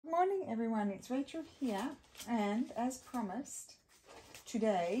everyone, it's Rachel here, and as promised,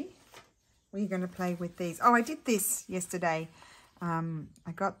 today we're going to play with these. Oh, I did this yesterday.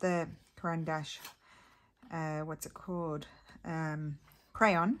 I got the Caran d'Ache, what's it called,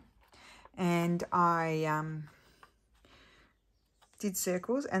 crayon, and I did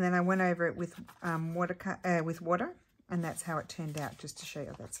circles, and then I went over it with water, and that's how it turned out, just to show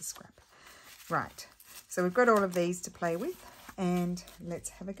you. That's a scrap. Right, so we've got all of these to play with, and let's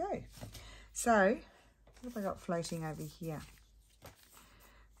have a go. So, what have I got floating over here?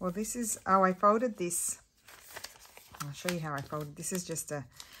 Well, this is, oh, I folded this. I'll show you how I folded. This is just a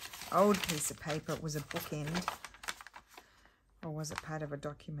old piece of paper. It was a bookend, or was it part of a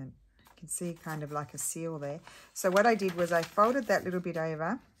document? You can see kind of like a seal there. So what I did was I folded that little bit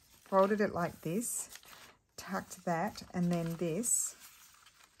over, folded it like this, tucked that, and then this.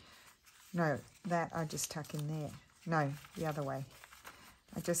 No, that I just tuck in there. No, the other way.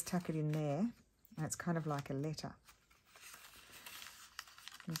 I just tuck it in there, and it's kind of like a letter.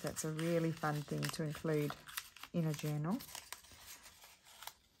 I think that's a really fun thing to include in a journal.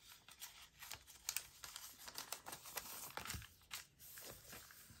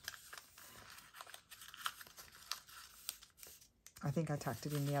 I think I tucked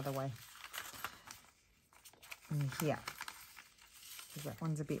it in the other way. In here, because that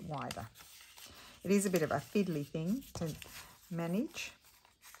one's a bit wider. It is a bit of a fiddly thing to manage.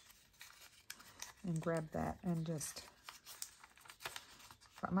 And grab that and just,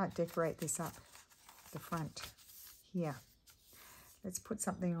 I might decorate this up the front here. Let's put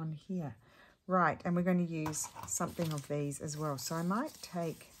something on here. Right, and we're going to use something of these as well. So I might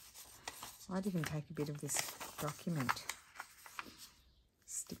even take a bit of this document.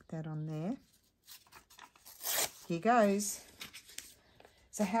 Stick that on there. Here goes.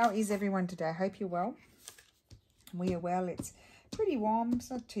 So how is everyone today? I hope you're well. We are well. It's pretty warm. It's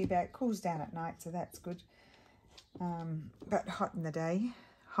not too bad. It cools down at night, so that's good. But hot in the day.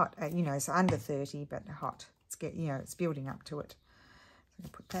 Hot, you know, so under 30, but hot. It's building up to it. So I'm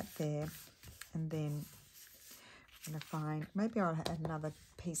going to put that there, and then I'm going to find, maybe I'll add another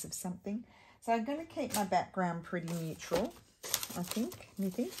piece of something. So I'm going to keep my background pretty neutral, I think,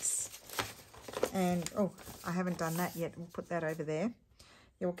 methinks. And, oh, I haven't done that yet. We'll put that over there.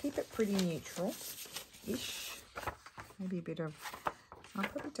 Yeah, we'll keep it pretty neutral-ish. Maybe a bit of, I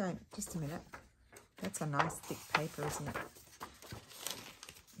probably don't, just a minute. That's a nice thick paper, isn't it?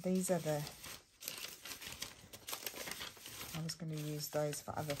 These are the, I was going to use those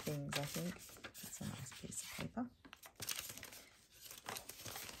for other things, I think. That's a nice piece of paper.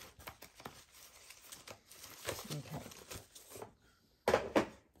 Okay.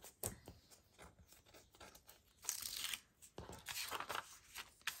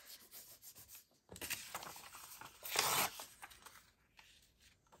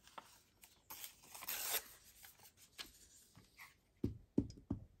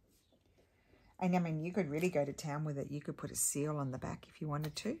 And I mean, you could really go to town with it. You could put a seal on the back if you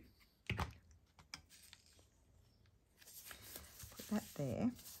wanted to. Put that there.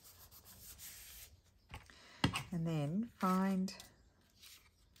 And then find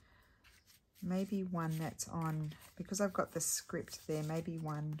maybe one that's on, because I've got the script there, maybe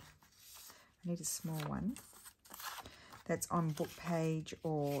one, I need a small one, that's on book page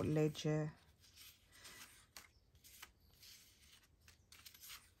or ledger.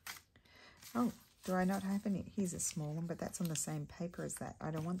 Oh, do I not have any? Here's a small one, but that's on the same paper as that.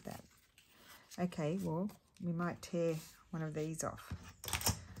 I don't want that. Okay, well, we might tear one of these off.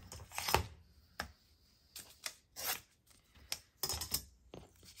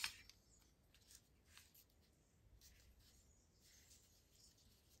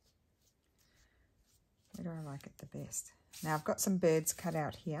 Where do I like it the best? Now, I've got some birds cut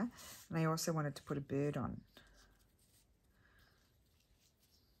out here, and I also wanted to put a bird on.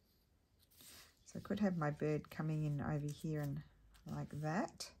 So I could have my bird coming in over here and like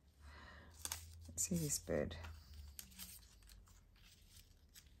that. Let's see this bird.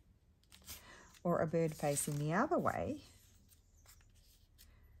 Or a bird facing the other way,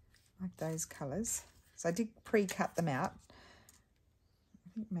 like those colours. So I did pre-cut them out. I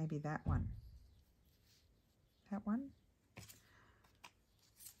think maybe that one. That one?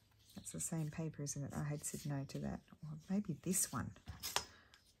 That's the same paper, isn't it? I had said no to that. Or maybe this one.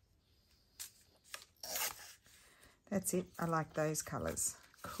 That's it. I like those colours.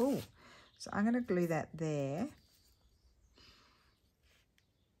 Cool. So I'm going to glue that there.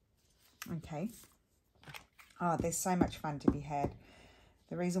 Okay. Oh, there's so much fun to be had.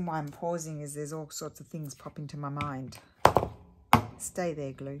 The reason why I'm pausing is there's all sorts of things pop into my mind. Stay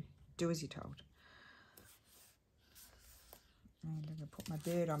there, glue. Do as you're told. And I'm going to put my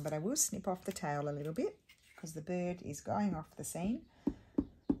bird on, but I will snip off the tail a little bit because the bird is going off the scene.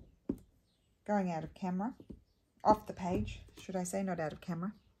 Going out of camera. Off the page, should I say, not out of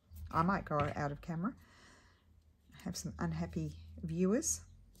camera. I might go out of camera. Have some unhappy viewers.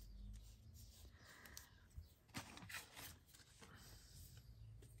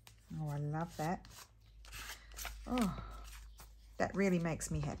 Oh, I love that. Oh, that really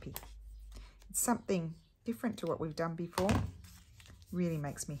makes me happy. It's something different to what we've done before. Really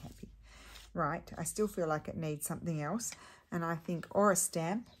makes me happy. Right, I still feel like it needs something else. And I think, or a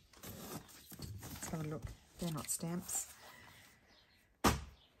stamp. Let's have a look. They're not stamps.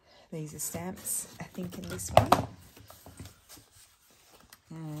 These are stamps, I think, in this one.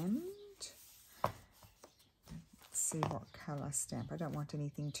 And let's see what colour stamp. I don't want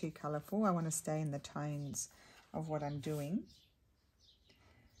anything too colourful. I want to stay in the tones of what I'm doing.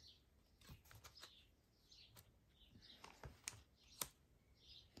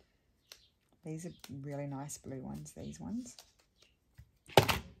 These are really nice blue ones, these ones.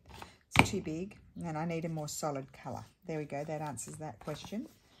 It's too big, and I need a more solid colour. There we go, that answers that question.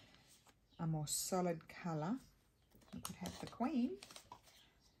 A more solid colour. I could have the queen.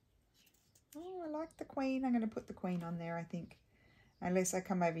 Oh, I like the queen. I'm going to put the queen on there, I think. Unless I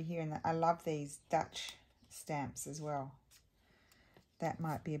come over here, and I love these Dutch stamps as well. That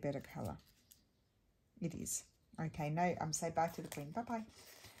might be a better colour. It is. Okay, no, I'm say bye to the queen. Bye-bye.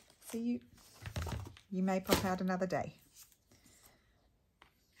 See you. You may pop out another day.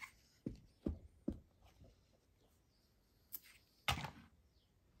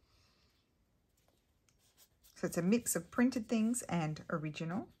 So it's a mix of printed things and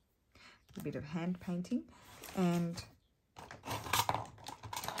original. A bit of hand painting. And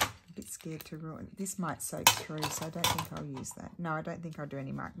a bit scared to ruin. This might soak through, so I don't think I'll use that. No, I don't think I'll do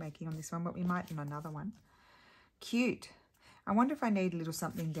any mark making on this one, but we might on another one. Cute. I wonder if I need a little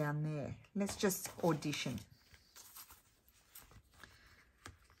something down there. Let's just audition.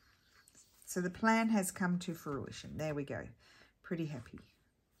 So the plan has come to fruition. There we go. Pretty happy.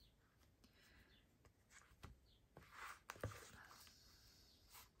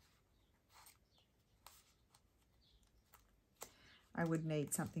 I would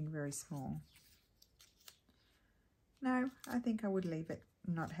need something very small. No, I think I would leave it,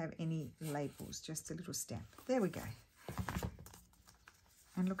 not have any labels, just a little stamp. There we go.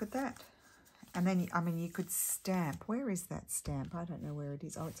 And look at that. And then, I mean, you could stamp. Where is that stamp? I don't know where it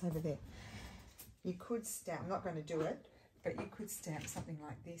is. Oh, it's over there. You could stamp. I'm not going to do it, but you could stamp something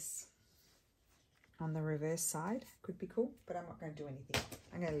like this on the reverse side. Could be cool, but I'm not going to do anything.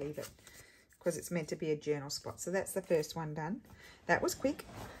 I'm going to leave it because it's meant to be a journal spot. So that's the first one done. That was quick.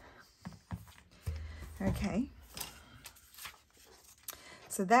 Okay.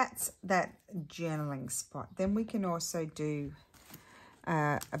 So that's that journaling spot. Then we can also do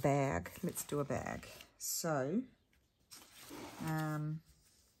a bag. Let's do a bag. So, I'll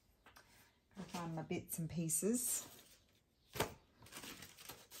find my bits and pieces.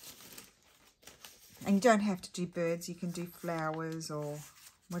 And you don't have to do birds. You can do flowers or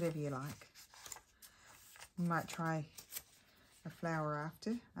whatever you like. You might try a flower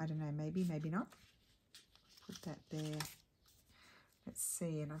after. I don't know, maybe, maybe not. Put that there. Let's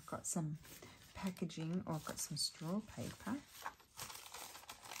see, and I've got some packaging, or I've got some straw paper.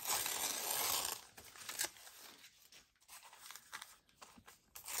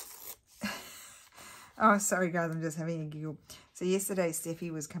 Oh, sorry guys, I'm just having a giggle. So yesterday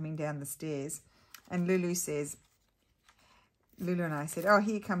Steffi was coming down the stairs and Lulu and I said, oh,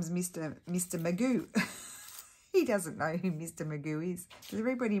 here comes Mr. Magoo. He doesn't know who Mr. Magoo is. Does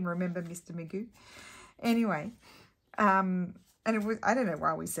everybody remember Mr. Magoo? Anyway, and it was, I don't know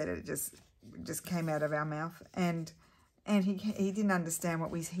why we said it, it just came out of our mouth. And he didn't understand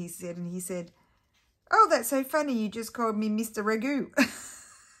what he said, and he said, oh, that's so funny, you just called me Mr. Ragu.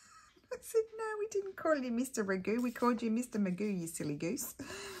 I said, no, we didn't call you Mr. Ragu. We called you Mr. Magoo, you silly goose.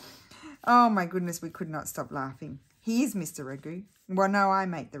 Oh, my goodness, we could not stop laughing. He is Mr. Ragu. Well, no, I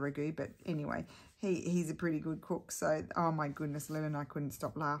make the ragu, but anyway, he's a pretty good cook. So, oh, my goodness, Lil and I couldn't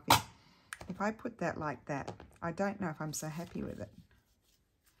stop laughing. If I put that like that, I don't know if I'm so happy with it.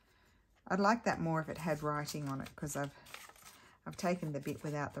 I'd like that more if it had writing on it, because I've taken the bit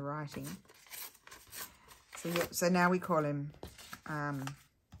without the writing. So, yeah, so now we call him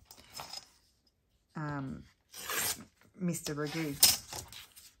Mr. Ragu.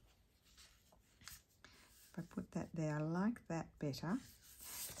 If I put that there, I like that better.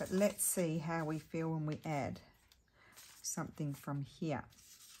 But let's see how we feel when we add something from here.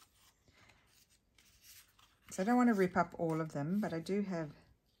 So I don't want to rip up all of them, but I do have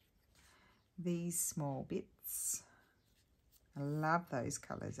these small bits. I love those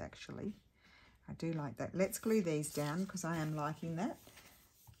colours actually. I do like that. Let's glue these down because I am liking that.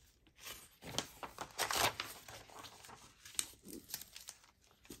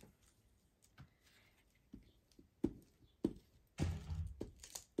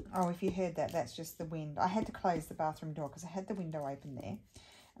 Oh, if you heard that, that's just the wind. I had to close the bathroom door because I had the window open there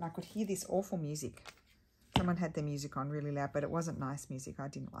and I could hear this awful music. Someone had their music on really loud, but it wasn't nice music. I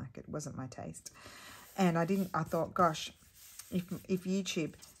didn't like it. It wasn't my taste. And I thought, gosh, if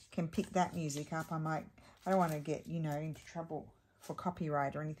YouTube can pick that music up, I don't want to get, you know, into trouble for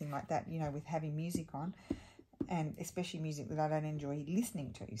copyright or anything like that, you know, with having music on, and especially music that I don't enjoy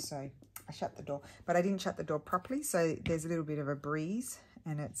listening to. So I shut the door, but I didn't shut the door properly. So there's a little bit of a breeze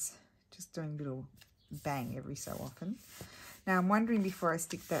and it's just doing a little bang every so often. Now I'm wondering before I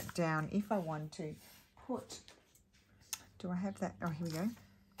stick that down, if I want to put, do I have that? Oh, here we go.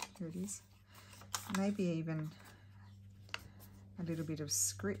 Here it is. Maybe even a little bit of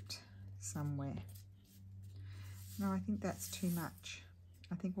script somewhere. No, I think that's too much.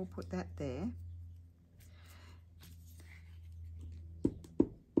 I think we'll put that there.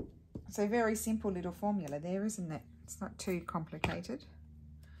 So very simple little formula there, isn't it? It's not too complicated.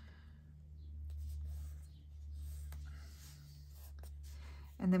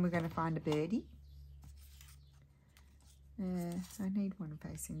 And then we're going to find a birdie. I need one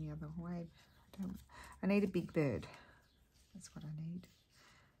facing the other way. I need a big bird. That's what I need.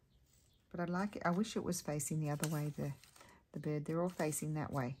 But I like it. I wish it was facing the other way, the bird. They're all facing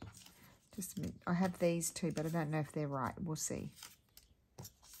that way. Just a minute. I have these too, but I don't know if they're right. We'll see.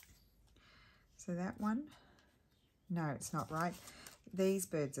 So that one, no, it's not right. These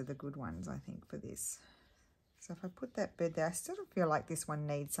birds are the good ones, I think, for this. So if I put that bird there, I still feel like this one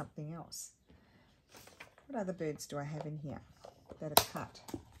needs something else. What other birds do I have in here that are cut?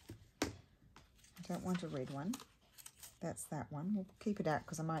 I don't want a red one. That's that one. We'll keep it out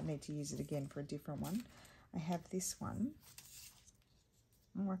because I might need to use it again for a different one. I have this one.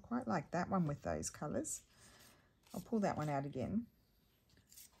 Oh, I quite like that one with those colours. I'll pull that one out again.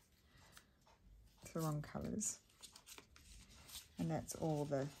 It's the wrong colours. And that's all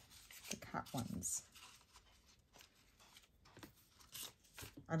the cut ones.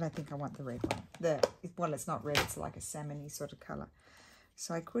 I don't think I want the red one. Well, it's not red, it's like a salmony sort of colour.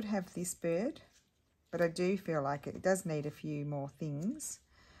 So I could have this bird, but I do feel like it does need a few more things.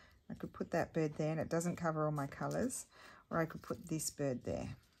 I could put that bird there and it doesn't cover all my colours, or I could put this bird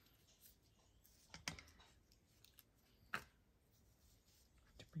there.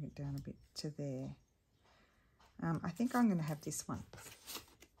 To bring it down a bit to there. I think I'm going to have this one.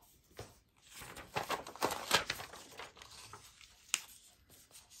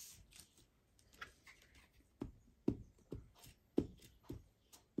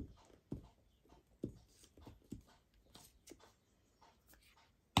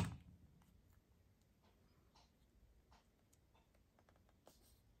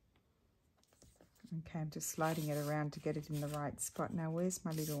 Okay, I'm just sliding it around to get it in the right spot. Now, where's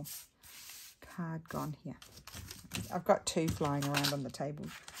my little card gone here? I've got two flying around on the table,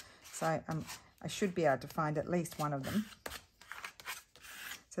 so I should be able to find at least one of them.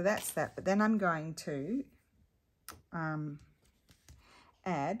 So that's that. But then I'm going to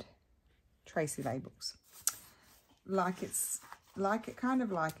add Tracy labels, kind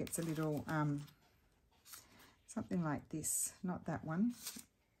of like it's a little something like this. Not that one.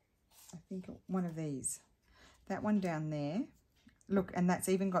 I think one of these. That one down there. Look, and that's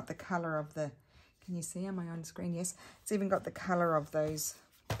even got the colour of the, can you see, am I on screen? Yes. It's even got the colour of those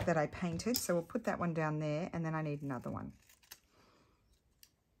that I painted. So we'll put that one down there, and then I need another one.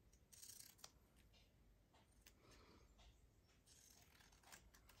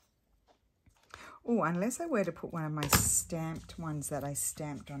 Oh, unless I were to put one of my stamped ones that I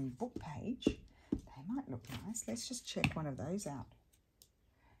stamped on book page, they might look nice. Let's just check one of those out.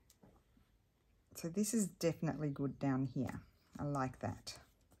 So this is definitely good down here. I like that.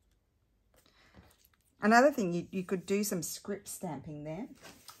 Another thing, you could do some script stamping there,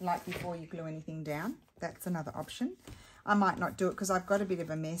 like before you glue anything down. That's another option. I might not do it because I've got a bit of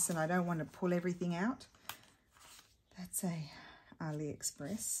a mess and I don't want to pull everything out. That's a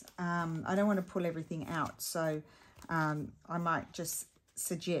AliExpress. I don't want to pull everything out, so I might just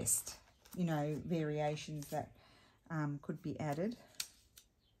suggest, you know, variations that could be added.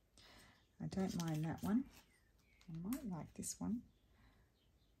 I don't mind that one. I might like this one.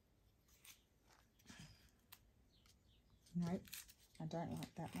 Nope, I don't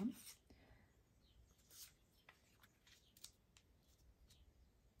like that one.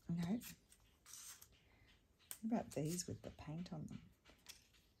 Nope. What about these with the paint on them?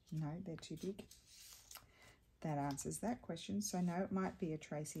 No, they're too big. that answers that question. So no, it might be a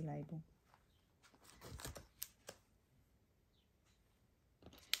Tracy label.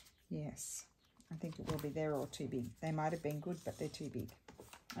 Yes, I think it will be. They're all too big. They might have been good, but they're too big.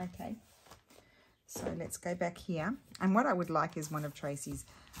 Okay, so let's go back here. And what I would like is one of Tracy's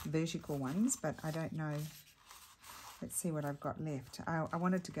vertical ones, but I don't know. Let's see what I've got left. I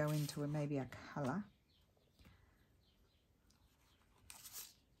wanted to go into maybe a colour.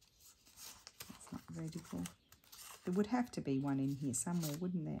 That's not vertical. There would have to be one in here somewhere,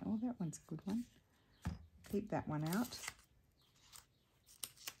 wouldn't there? Oh, that one's a good one. Keep that one out.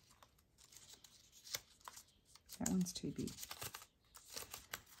 That one's too big.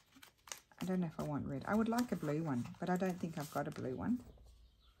 I don't know if I want red. I would like a blue one, but I don't think I've got a blue one.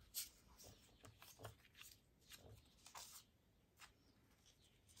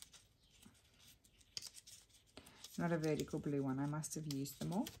 Not a vertical blue one. I must have used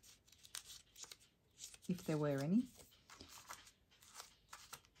them all, if there were any.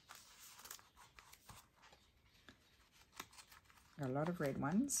 Got a lot of red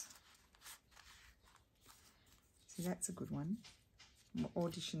ones. See, that's a good one. We'll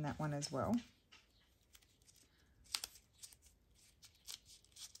audition that one as well.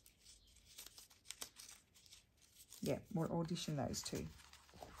 Yeah, we'll audition those two.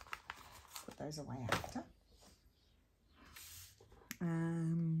 Put those away after.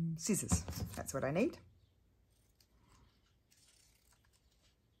 Scissors, that's what I need.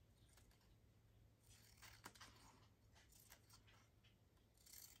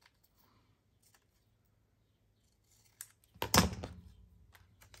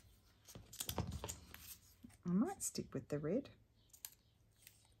 I might stick with the red.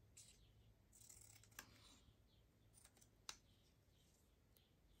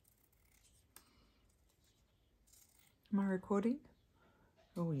 Am I recording?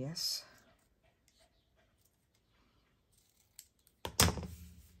 Oh, yes.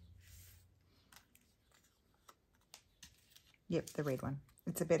 Yep, the red one.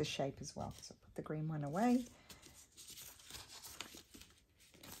 It's a better shape as well. So put the green one away.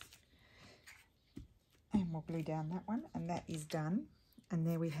 And we'll glue down that one, and that is done. And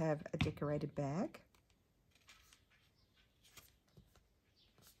there we have a decorated bag.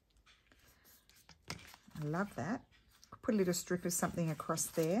 I love that. Put a little strip of something across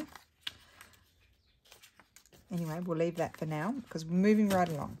there. Anyway, we'll leave that for now because we're moving right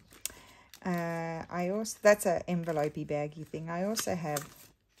along. That's an envelopey baggy thing. I also have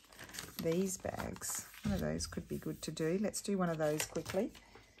these bags. One of those could be good to do. Let's do one of those quickly.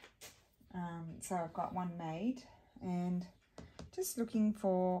 So I've got one made and just looking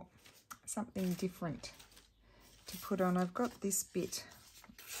for something different to put on. I've got this bit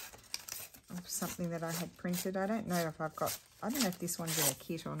of something that I had printed. I don't know if this one's in a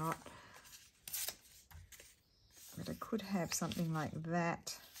kit or not, but I could have something like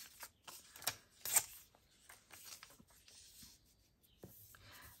that.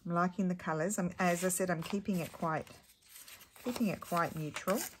 I'm liking the colours. As I said, I'm keeping it quite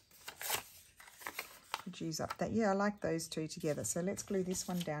neutral. Could use up that. Yeah, I like those two together. So let's glue this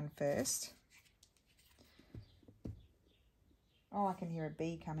one down first. Oh, I can hear a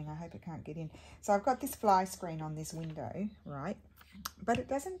bee coming. I hope it can't get in. So I've got this fly screen on this window, right? But it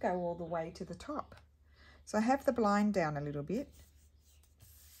doesn't go all the way to the top. So I have the blind down a little bit.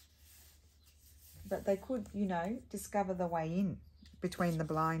 But they could, you know, discover the way in between the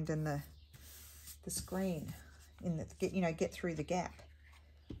blind and the screen. Get through the gap.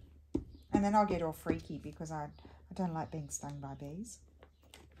 And then I'll get all freaky because I don't like being stung by bees.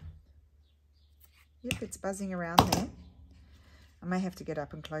 Yep, it's buzzing around there. I may have to get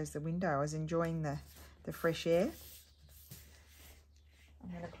up and close the window. I was enjoying the fresh air. I'm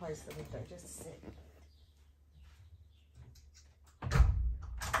going to close the window just a sec.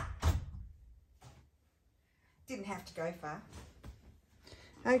 Didn't have to go far.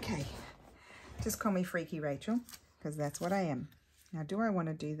 Okay, just call me Freaky Rachel because that's what I am. Now, do I want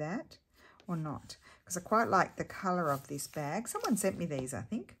to do that or not? Because I quite like the colour of this bag. Someone sent me these, I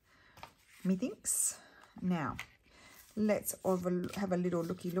think. Methinks. Now, let's have a little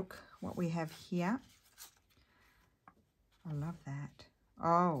looky look what we have here. I love that.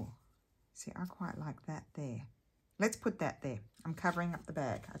 Oh, see, I quite like that there. Let's put that there. I'm covering up the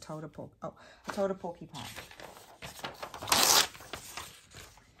bag. I told a porcupine.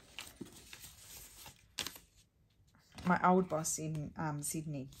 My old boss in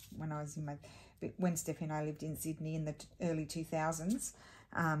Sydney, when Steffi and I lived in Sydney in the early 2000s,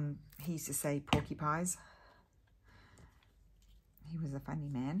 he used to say porcupines. He was a funny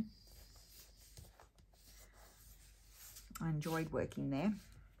man. I enjoyed working there.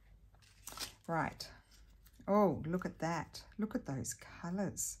 Right, Oh, look at that. Look at those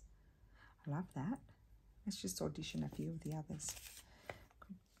colours. I love that. Let's just audition a few of the others.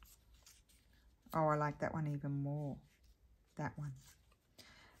 Oh, I like that one even more. That one.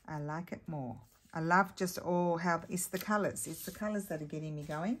 I like it more. I love just all how it's the colours. It's the colours that are getting me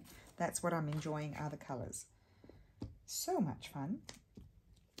going. That's what I'm enjoying, are the colours. So much fun.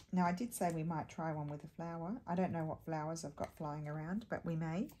 Now, I did say we might try one with a flower. I don't know what flowers I've got flying around, but we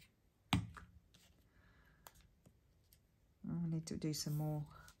may. I need to do some more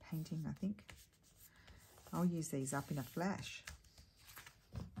painting, I think. I'll use these up in a flash.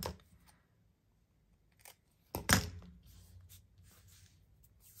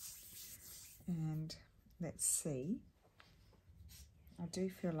 And let's see. I do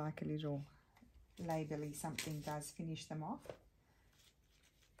feel like a little label-y something does finish them off.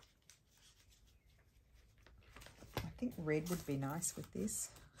 I think red would be nice with this.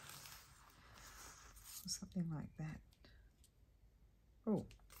 Or something like that. Oh,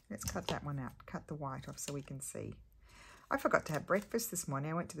 let's cut that one out. Cut the white off so we can see. I forgot to have breakfast this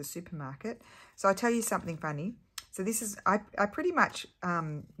morning. I went to the supermarket. So I'll tell you something funny. So this is, I pretty much,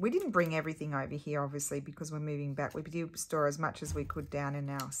 we didn't bring everything over here, obviously, because we're moving back. We did store as much as we could down in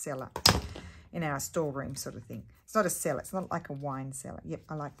our cellar, in our storeroom sort of thing. It's not a cellar. It's not like a wine cellar. Yep,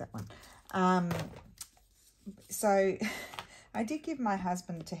 I like that one. So I did give my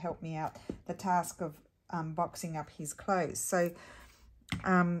husband to help me out the task of boxing up his clothes. So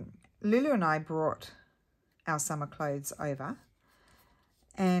Lulu and I brought our summer clothes over,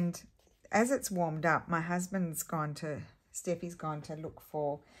 and as it's warmed up, my husband's gone to, Steffi's gone to look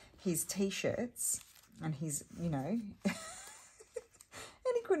for his t-shirts and his, you know, and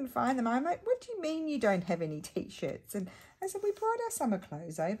he couldn't find them. I'm like, what do you mean you don't have any t-shirts? And I said, we brought our summer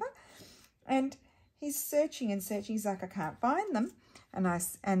clothes over. And he's searching and searching. He's like, I can't find them.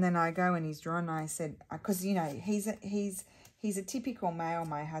 And then I go in his drawer and I said, because, you know, he's a typical male,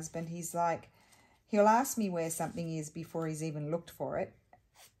 my husband. He's like, he'll ask me where something is before he's even looked for it.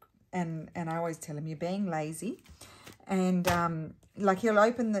 And I always tell him, you're being lazy. And like he'll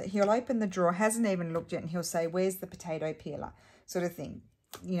open the drawer, hasn't even looked yet, and he'll say, where's the potato peeler, sort of thing,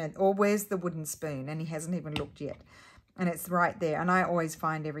 you know, or where's the wooden spoon, and he hasn't even looked yet, and it's right there. And I always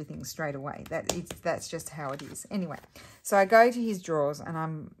find everything straight away. That's just how it is. Anyway, so I go to his drawers and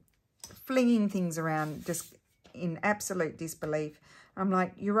I'm flinging things around just in absolute disbelief. I'm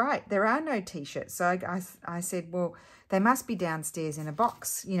like, you're right, there are no t-shirts. So I said, well, they must be downstairs in a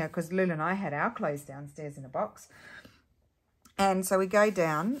box, you know, because Lulu and I had our clothes downstairs in a box. And so we go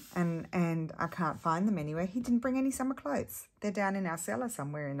down and I can't find them anywhere. He didn't bring any summer clothes. They're down in our cellar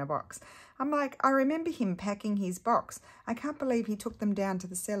somewhere in a box. I'm like, I remember him packing his box. I can't believe he took them down to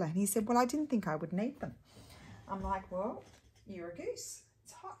the cellar. And he said, well, I didn't think I would need them. I'm like, well, you're a goose.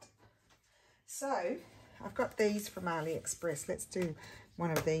 It's hot. So I've got these from AliExpress. Let's do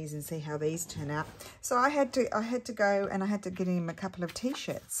one of these and see how these turn out. So I had to go and I had to get him a couple of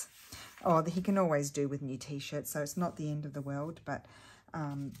t-shirts. Oh, he can always do with new t-shirts, so it's not the end of the world. But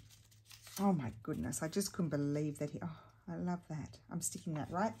oh my goodness, I just couldn't believe that I love that. I'm sticking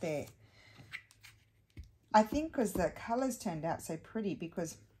that right there. I think because the colours turned out so pretty,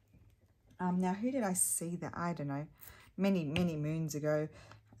 because now who did I see that? I don't know, many moons ago,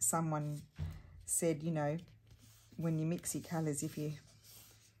 someone said, you know, when you mix your colours,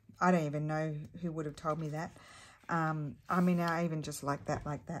 I don't even know who would have told me that. I mean, I even just like that.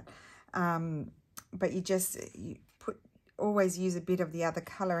 But you always use a bit of the other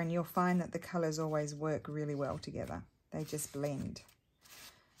colour, and you'll find that the colours always work really well together. They just blend.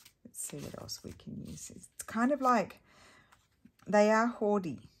 Let's see what else we can use. It's kind of like, they are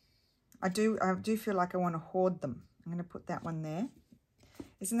hoardy. I do feel like I want to hoard them. I'm going to put that one there.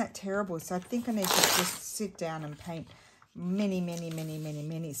 Isn't that terrible? So I think I need to just sit down and paint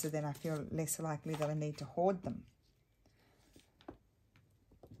many, so then I feel less likely that I need to hoard them.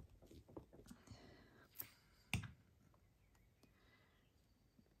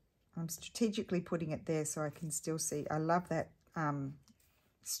 I'm strategically putting it there so I can still see. I love that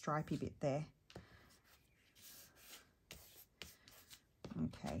stripy bit there.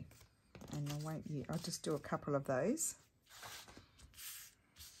 Okay, and I'll just do a couple of those.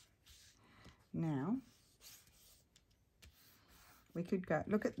 Now we could go,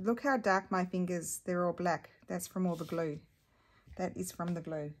 look how dark my fingers, they're all black. That's from all the glue. That is from the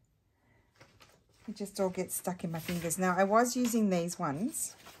glue. It just all gets stuck in my fingers. Now I was using these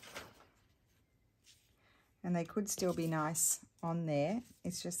ones, and they could still be nice on there.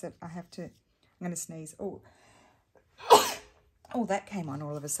 It's just that I'm going to sneeze. Oh, oh, that came on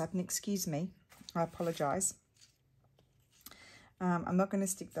all of a sudden. Excuse me. I apologise. I'm not going to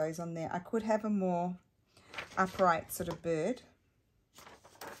stick those on there. I could have a more, upright sort of bird.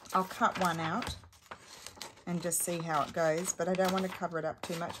 I'll cut one out and just see how it goes, but I don't want to cover it up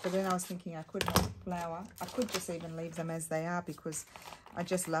too much. But then I was thinking I could flower. I could just even leave them as they are because I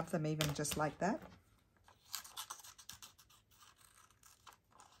just love them even just like that.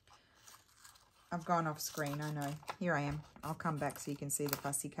 I've gone off screen, I know. Here I am. I'll come back so you can see the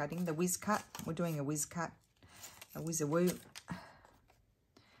fussy cutting. The whiz cut. We're doing a whiz cut. A whiz-a-woo.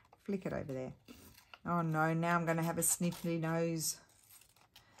 Flick it over there. Oh no, now I'm going to have a sniffly nose.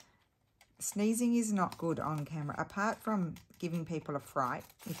 Sneezing is not good on camera. Apart from giving people a fright,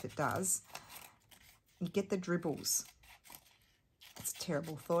 if it does, you get the dribbles. It's a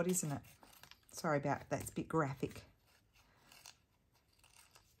terrible thought, isn't it? Sorry about that. It's a bit graphic.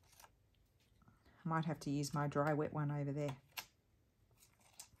 I might have to use my dry wet one over there.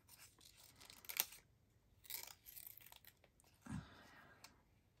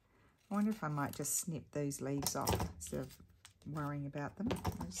 I wonder if I might just snip those leaves off instead of worrying about them.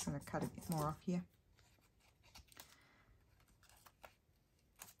 I'm just going to cut a bit more off here.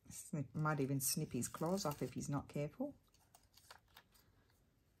 Might even snip his claws off if he's not careful.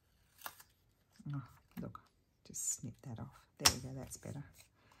 Oh, look, just snip that off. There we go, that's better.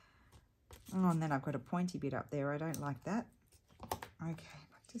 Oh, and then I've got a pointy bit up there. I don't like that. Okay,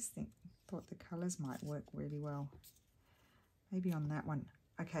 I just thought the colours might work really well. Maybe on that one.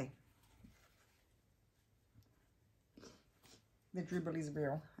 Okay. The dribble is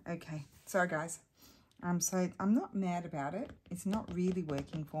real. Okay, so guys, so I'm not mad about it. It's not really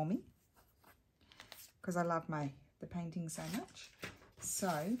working for me because I love the painting so much.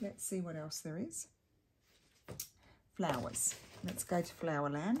 So let's see what else there is. Flowers. Let's go to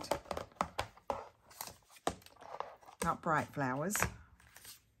Flowerland. Not bright flowers.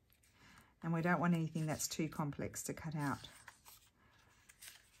 And we don't want anything that's too complex to cut out.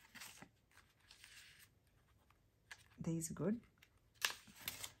 These are good.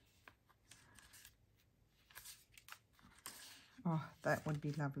 Oh, that would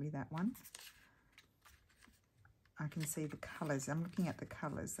be lovely, that one. I can see the colours. I'm looking at the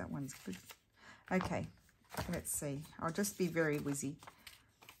colours. That one's good. Okay, let's see. I'll just be very whizzy.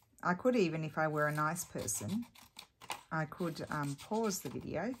 I could even, if I were a nice person, I could pause the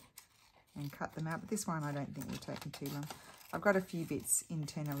video and cut them out. But this one I don't think will take me too long. I've got a few bits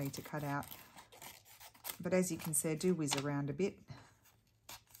internally to cut out. But as you can see, I do whiz around a bit.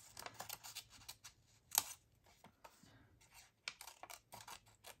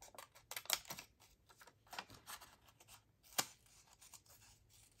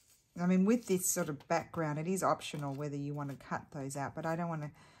 I mean, with this sort of background, it is optional whether you want to cut those out, but I don't want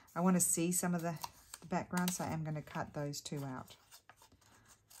to, I want to see some of the background, so I am going to cut those two out.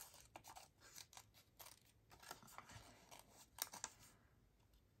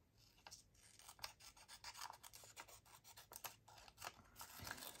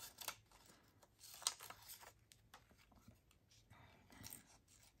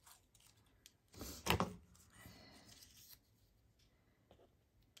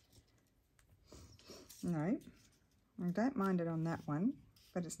 No, I don't mind it on that one,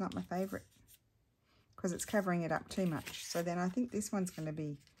 but it's not my favourite because it's covering it up too much. So then I think this one's going to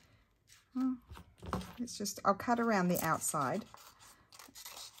be, oh, it's just, I'll cut around the outside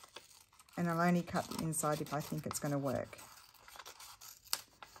and I'll only cut the inside if I think it's going to work.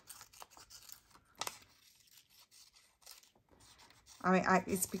 I mean,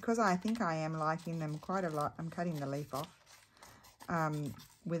 it's because I think I am liking them quite a lot. I'm cutting the leaf off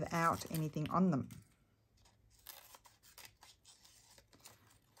without anything on them.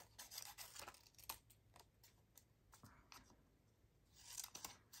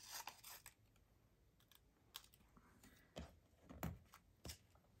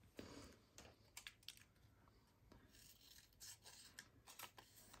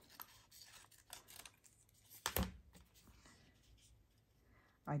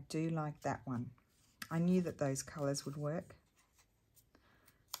 I do like that one. I knew that those colours would work.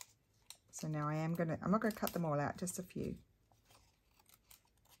 So now I'm not going to cut them all out, just a few.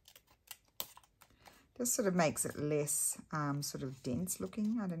 Just sort of makes it less sort of dense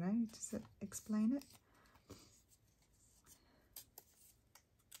looking. I don't know, does it explain it?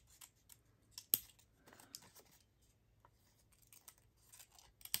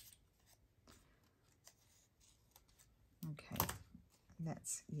 Okay.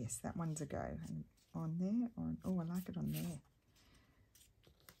 That's, yes, that one's a go. And on there, oh, I like it on there.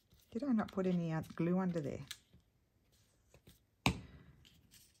 Did I not put any glue under there? I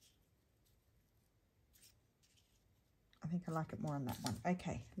think I like it more on that one.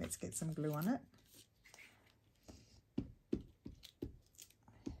 Okay, let's get some glue on it.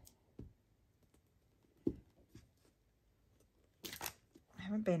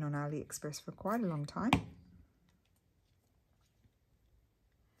 haven't been on AliExpress for quite a long time.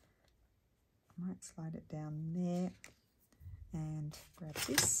 I might slide it down there and grab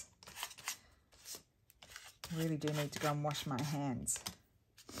this. I really do need to go and wash my hands.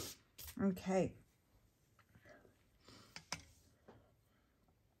 Okay.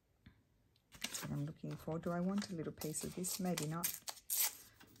 That's what I'm looking for. Do I want a little piece of this? Maybe not.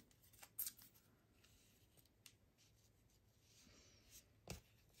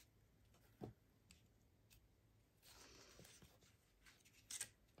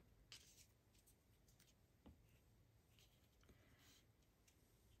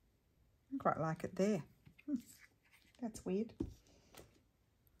 I quite like it there. That's weird.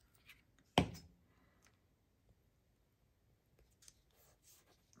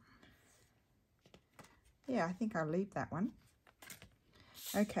 Yeah, I think I'll leave that one.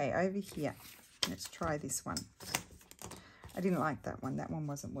 Okay, over here. Let's try this one. I didn't like that one. That one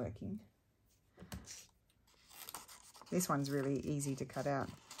wasn't working. This one's really easy to cut out.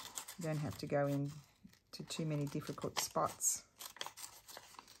 You don't have to go in to too many difficult spots.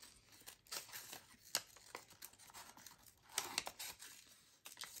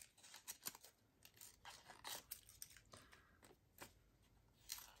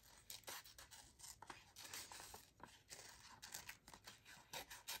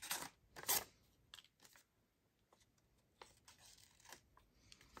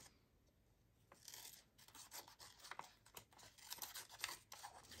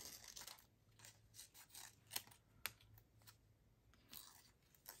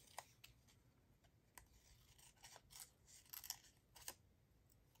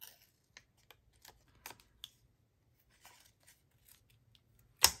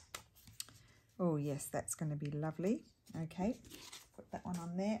 Oh yes, that's going to be lovely. Okay, put that one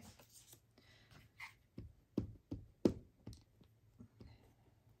on there.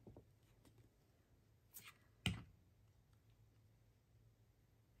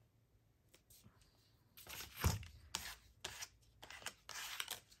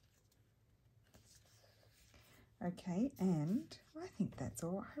 Okay, and I think that's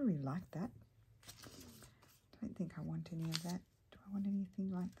all. I really like that. Don't think I want any of that. Do I want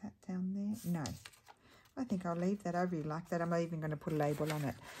anything like that down there? No. I think I'll leave that. I really like that. I'm even going to put a label on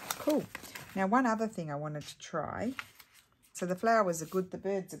it. Cool. Now, one other thing I wanted to try. So the flowers are good. The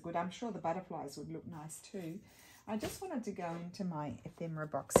birds are good. I'm sure the butterflies would look nice too. I just wanted to go into my ephemera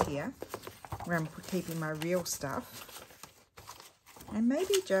box here, where I'm keeping my real stuff. And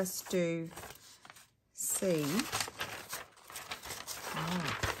maybe just do see.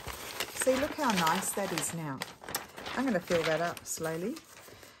 Oh. See, look how nice that is now. I'm going to fill that up slowly.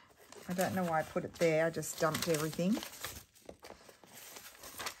 I don't know why I put it there. I just dumped everything.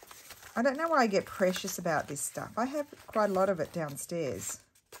 I don't know why I get precious about this stuff. I have quite a lot of it downstairs.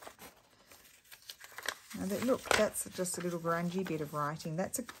 Now look, that's just a little grungy bit of writing.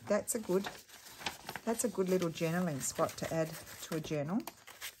 That's a good little journaling spot to add to a journal.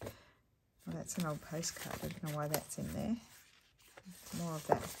 Well, that's an old postcard. I don't know why that's in there. More of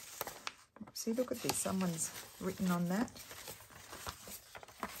that. See, look at this. Someone's written on that.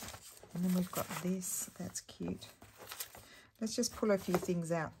 And then we've got this. That's cute. Let's just pull a few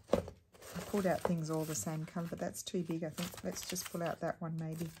things out. I pulled out things all the same colour, but that's too big, I think. Let's just pull out that one,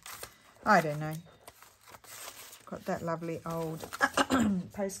 maybe. I don't know. Got that lovely old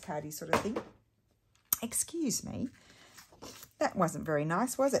postcardy sort of thing. Excuse me. That wasn't very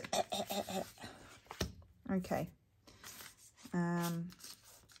nice, was it? Okay.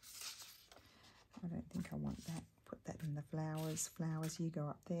 I don't think I want that. Put that in the flowers. Flowers, you go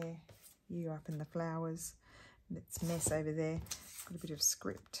up there. You go up in the flowers. It's mess over there. It's got a bit of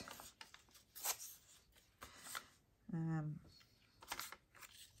script.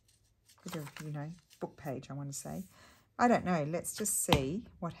 Bit of, you know, book page, I want to say. I don't know. Let's just see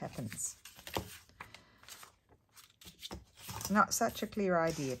what happens. Not such a clear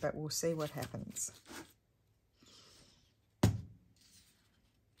idea, but we'll see what happens.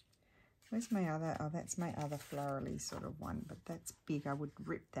 Where's my other? Oh, that's my other florally sort of one, but that's big. I would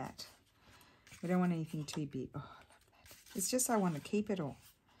rip that. We don't want anything too big. Oh, I love that. It's just I want to keep it all.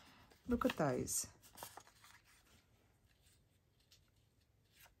 Look at those.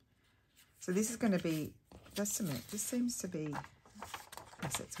 So this is going to be, just a minute, this seems to be,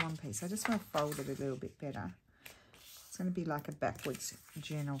 yes, it's one piece. I just want to fold it a little bit better. It's going to be like a backwards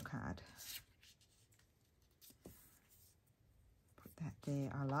journal card. Put that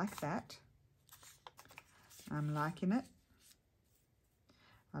there. I like that. I'm liking it.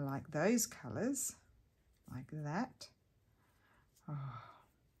 I like those colours, like that. Oh,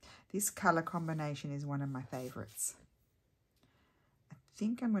 this colour combination is one of my favourites. I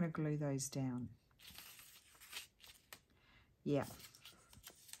think I'm going to glue those down. Yeah.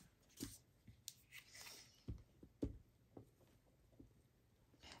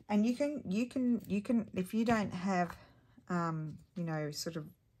 And you can, if you don't have, you know, sort of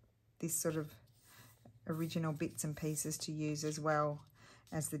this sort of original bits and pieces to use as well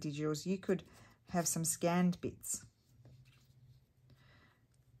as the digitals, you could have some scanned bits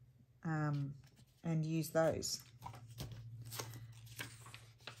and use those.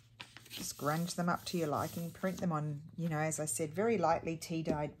 Just grunge them up to your liking, print them on, you know, as I said, very lightly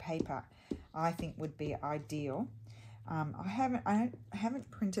tea-dyed paper, I think would be ideal. I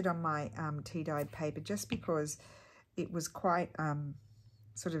haven't printed on my tea-dyed paper just because it was quite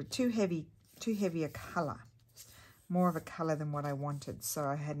sort of too heavy a colour, more of a colour than what I wanted, so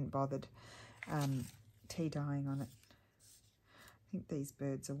I hadn't bothered tea dyeing on it. I think these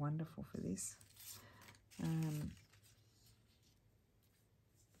birds are wonderful for this.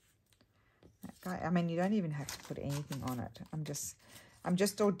 That guy, I mean, you don't even have to put anything on it. I'm just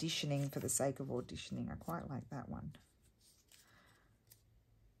auditioning for the sake of auditioning. I quite like that one.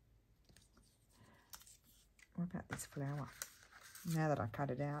 What about this flower? Now that I cut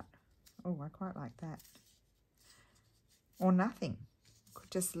it out. Oh, I quite like that. Or nothing.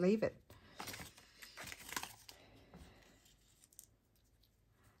 Could just leave it.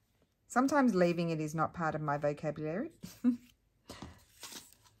 Sometimes leaving it is not part of my vocabulary.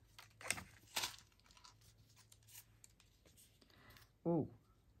 Oh,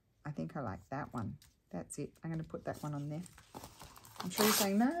 I think I like that one. That's it. I'm going to put that one on there. I'm sure you're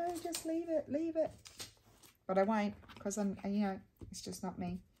saying, no, just leave it, leave it. But I won't, because I'm, you know, it's just not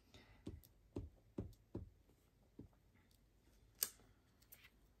me.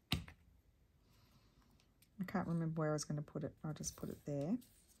 I can't remember where I was going to put it. I'll just put it there.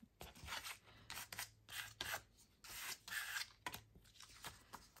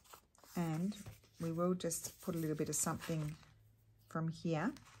 And we will just put a little bit of something from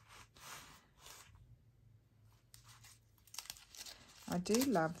here. I do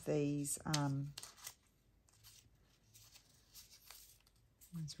love these.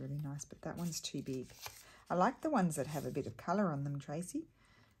 One's really nice, but that one's too big. I like the ones that have a bit of colour on them, Tracy.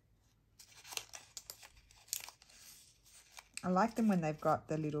 I like them when they've got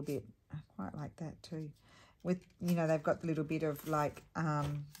the little bit, I quite like that too. With, you know, they've got the little bit of like,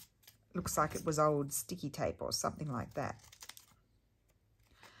 looks like it was old sticky tape or something like that.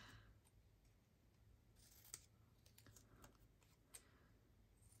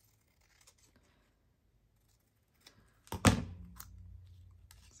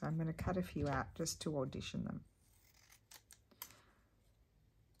 So I'm going to cut a few out just to audition them.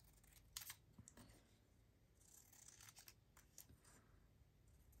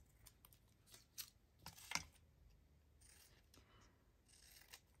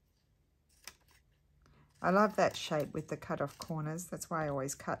 I love that shape with the cut off corners. That's why I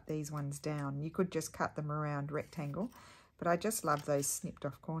always cut these ones down. You could just cut them around rectangle, but I just love those snipped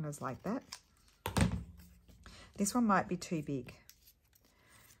off corners like that. This one might be too big.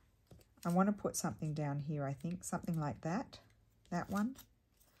 I want to put something down here, I think, something like that. That one.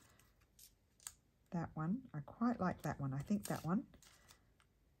 That one. I quite like that one. I think that one.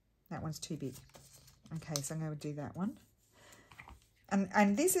 That one's too big. Okay, so I'm going to do that one.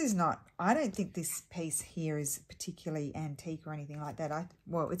 And this is not, I don't think this piece here is particularly antique or anything like that.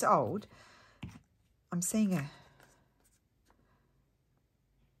 Well, it's old. I'm seeing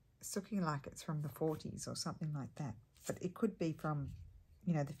it's looking like it's from the 40s or something like that. But it could be from,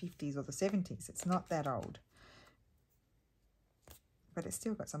 you know, the 50s or the 70s. It's not that old. But it's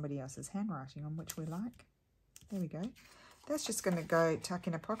still got somebody else's handwriting on, which we like. There we go. That's just going to go tuck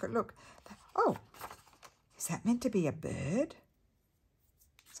in a pocket. Look. Oh, is that meant to be a bird?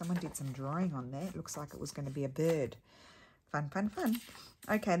 Someone did some drawing on there. It looks like it was going to be a bird. Fun, fun, fun.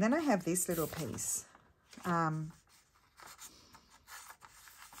 Okay, then I have this little piece. But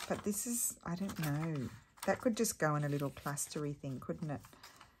this is, I don't know. That could just go in a little clustery thing, couldn't it?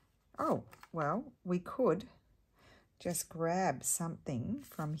 Oh, well, we could just grab something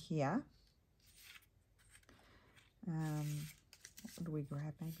from here. What do we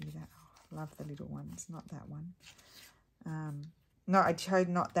grab? Maybe that. Oh, love the little ones, not that one. No, I chose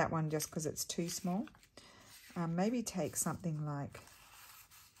not that one just because it's too small. Maybe take something like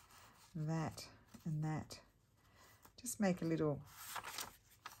that and that. Just make a little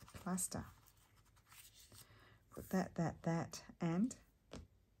cluster. Put that, and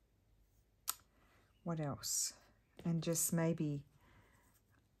what else? And just maybe,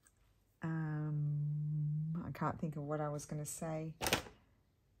 I can't think of what I was going to say.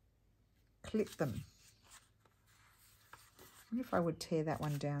 Clip them. wonder if I would tear that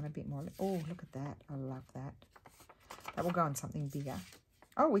one down a bit more. Oh, look at that. I love that. That will go on something bigger.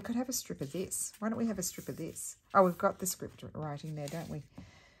 Oh, we could have a strip of this. Why don't we have a strip of this? Oh, we've got the script writing there, don't we?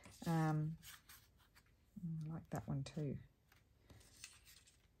 I like that one too.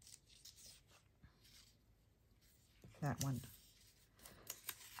 That one.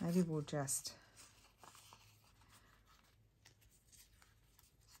 Maybe we'll just...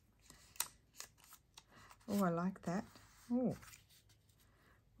 Oh, I like that. Oh,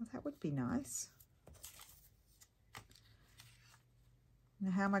 well, that would be nice.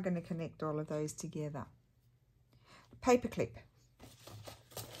 Now, how am I going to connect all of those together? Paperclip.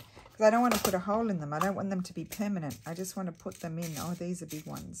 Because I don't want to put a hole in them. I don't want them to be permanent. I just want to put them in. Oh, these are big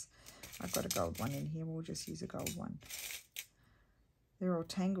ones. I've got a gold one in here. We'll just use a gold one. They're all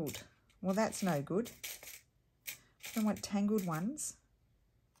tangled. Well, that's no good. I don't want tangled ones.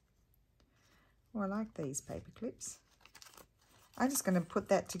 Oh, I like these paper clips. I'm just going to put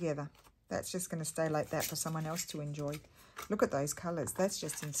that together. That's just going to stay like that for someone else to enjoy. Look at those colours. That's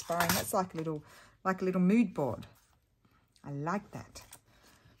just inspiring. That's like a little mood board. I like that.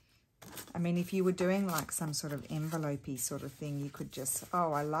 I mean, if you were doing like some sort of envelope-y sort of thing, you could just,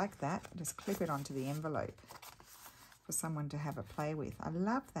 oh, I like that. Just clip it onto the envelope for someone to have a play with. I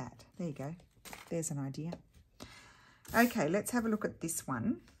love that. There you go. There's an idea. Okay, let's have a look at this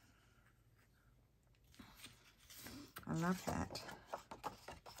one. I love that.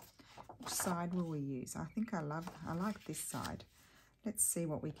 Which side will we use? I think I like this side. Let's see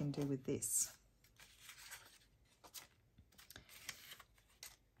what we can do with this.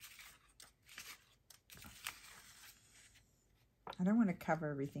 I don't want to cover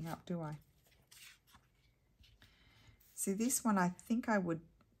everything up, do I? See, this one I think I would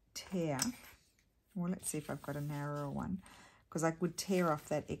tear. Well, let's see if I've got a narrower one, because I would tear off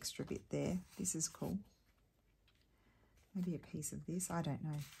that extra bit there. This is cool. Maybe a piece of this. I don't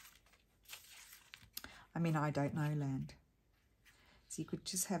know. I mean, I don't know, land. So you could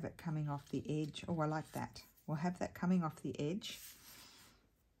just have it coming off the edge. Oh, I like that. We'll have that coming off the edge.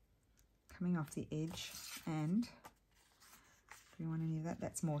 Coming off the edge. And do we want any of that?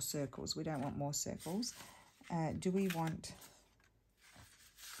 That's more circles. We don't want more circles. Do we want...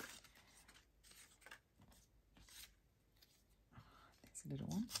 There's a little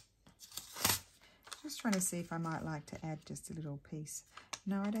one. Just trying to see if I might like to add just a little piece.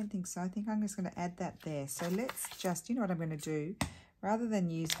 No, I don't think so. I think I'm just going to add that there. So let's just, you know what I'm going to do? Rather than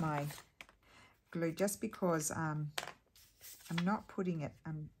use my glue, just because I'm not putting it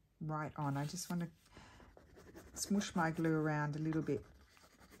right on, I just want to smoosh my glue around a little bit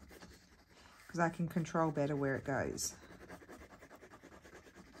because I can control better where it goes.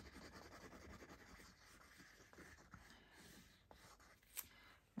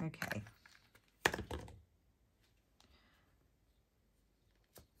 Okay.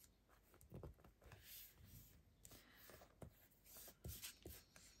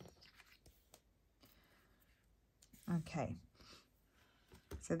 Okay,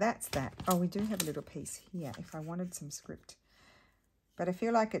 so that's that. Oh, we do have a little piece here if I wanted some script, but I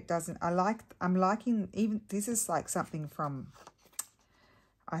feel like it doesn't. I'm liking, even this is like something from,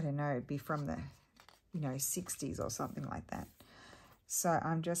 I don't know, be from the, 60s or something like that. So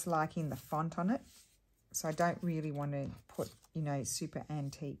I'm just liking the font on it. So I don't really want to put, super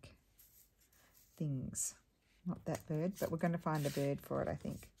antique things. Not that bird, but we're going to find a bird for it, I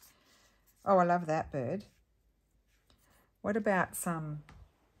think. Oh, I love that bird. What about some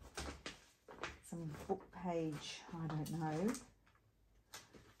book page? I don't know.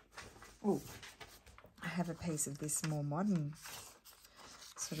 Oh, I have a piece of this more modern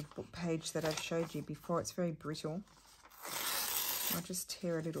sort of book page that I've showed you before. It's very brittle. I'll just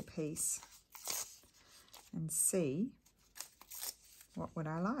tear a little piece and see what would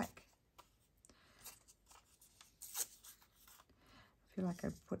I like. I feel like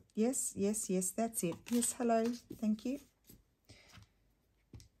I've put, yes, that's it. Yes, hello, thank you.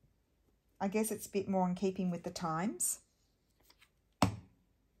 I guess it's a bit more in keeping with the times. And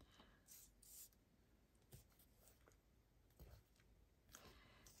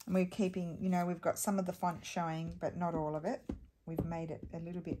we're keeping, we've got some of the font showing, but not all of it. We've made it a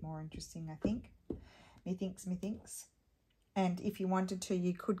little bit more interesting, I think. Methinks. And if you wanted to,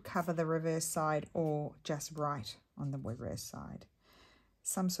 you could cover the reverse side or just write on the reverse side.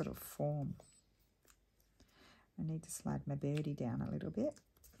 Some sort of form. I need to slide my birdie down a little bit.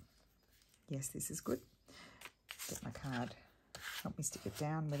 Yes, this is good. Get my card. Help me stick it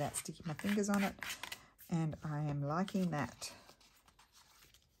down without sticking my fingers on it. And I am liking that.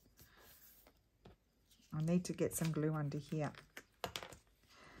 I need to get some glue under here.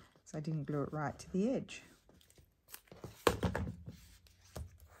 So I didn't glue it right to the edge.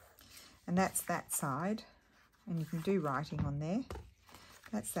 And that's that side. And you can do writing on there.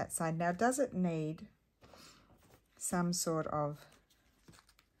 That's that side. Now, does it need some sort of...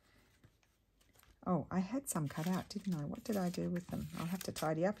 Oh, I had some cut out, didn't I? What did I do with them? I'll have to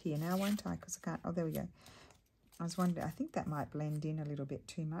tidy up here now, won't I? Because I can't... Oh, there we go. I was wondering, I think that might blend in a little bit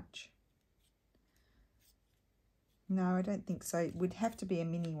too much. No, I don't think so. It would have to be a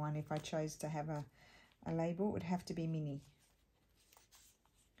mini one if I chose to have a label. It would have to be mini.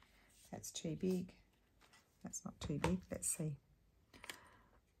 That's too big. That's not too big. Let's see.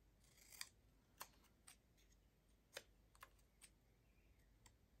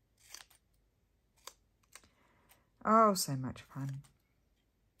 Oh, so much fun.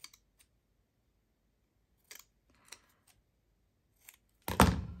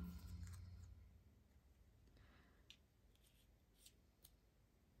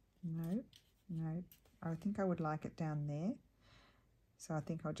 No, I think I would like it down there. So I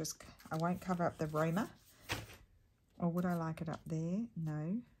think I won't cover up the Roma. Or would I like it up there?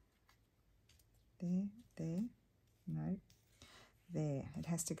 No. There, no. There, it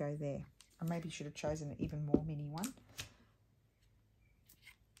has to go there. I maybe should have chosen an even more mini one.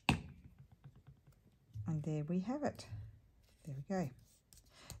 And there we have it. There we go.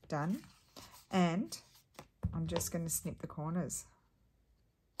 Done. And I'm just going to snip the corners.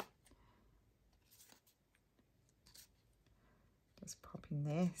 Just pop in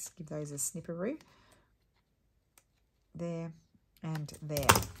there, give those a snipperoo. There and there.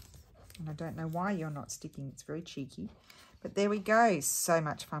 And I don't know why you're not sticking, it's very cheeky. But there we go, so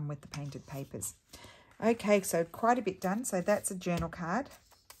much fun with the painted papers. Okay, so quite a bit done. So that's a journal card.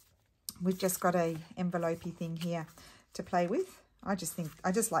 We've just got a envelopey thing here to play with. I just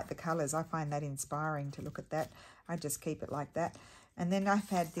like the colours. I find that inspiring to look at that. I just keep it like that. And then I've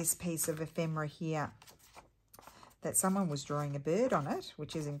had this piece of ephemera here that someone was drawing a bird on it,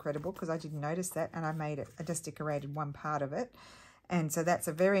 which is incredible because I didn't notice that, and I just decorated one part of it. And so that's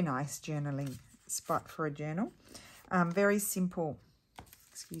a very nice journaling spot for a journal. Very simple.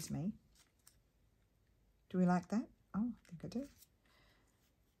 Excuse me. Do we like that? Oh, I think I do.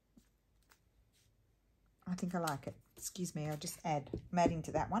 I think I like it. Excuse me, I'll just I'm adding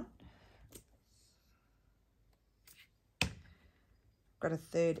to that one. Got a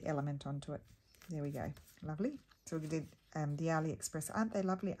third element onto it. There we go. Lovely. So we did the AliExpress. Aren't they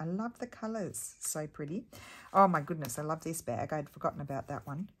lovely? I love the colours. So pretty. Oh my goodness, I love this bag. I'd forgotten about that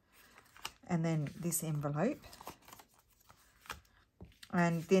one. And then this envelope.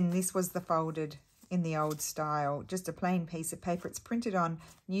 And then this was the folded in the old style. Just a plain piece of paper. It's printed on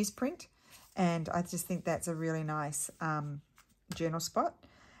newsprint. And I just think that's a really nice journal spot.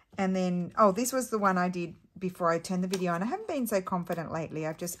 And then, oh, this was the one I did before I turned the video on. I haven't been so confident lately.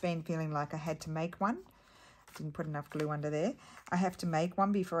 I've just been feeling like I had to make one. Didn't put enough glue under there. I have to make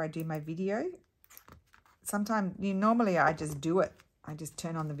one before I do my video. Sometimes, normally I just do it. I just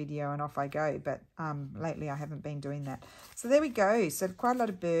turn on the video and off I go. But lately I haven't been doing that. So there we go. So quite a lot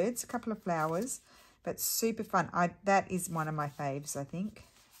of birds, a couple of flowers, but super fun. That is one of my faves, I think.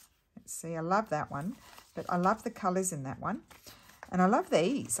 Let's see, I love that one. But I love the colours in that one. And I love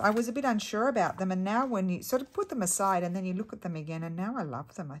these. I was a bit unsure about them. And now when you sort of put them aside and then you look at them again, and now I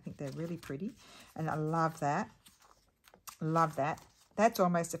love them. I think they're really pretty. And I love that. Love that. That's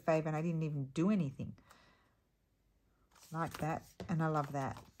almost a favourite, and I didn't even do anything. Like that. And I love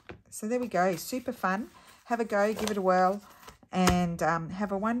that. So there we go. Super fun. Have a go. Give it a whirl. And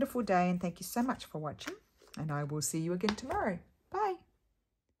have a wonderful day. And thank you so much for watching. And I will see you again tomorrow.